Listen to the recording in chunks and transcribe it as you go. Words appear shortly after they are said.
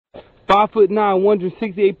5'9",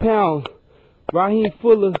 168 pounds. Rah N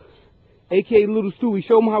Fuller, aka Little Stewie.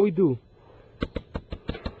 Show him how we do.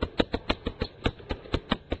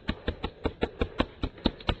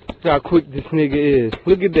 Look how quick this nigga is.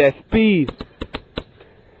 Look at that speed.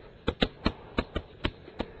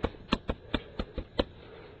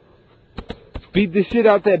 Beat the shit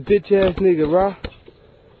out that bitch ass nigga, Rah.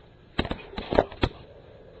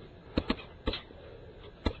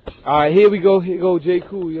 Alright, here we go. Here go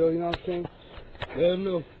J-Cool, yo. You know what I'm saying? Let him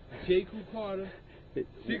know. J-Cool Carter.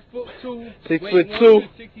 6'2".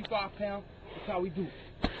 6'2". 65 pounds. That's how we do.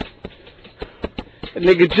 That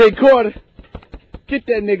nigga J Carter. Get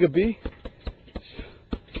that nigga, B.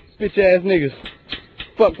 Bitch ass niggas.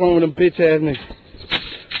 Fuck wrong with them bitch ass niggas.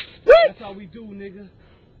 That's how we do, nigga.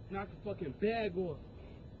 Knock the fucking bag off.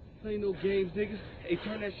 Play no games, niggas. Hey,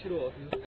 turn that shit off, yo.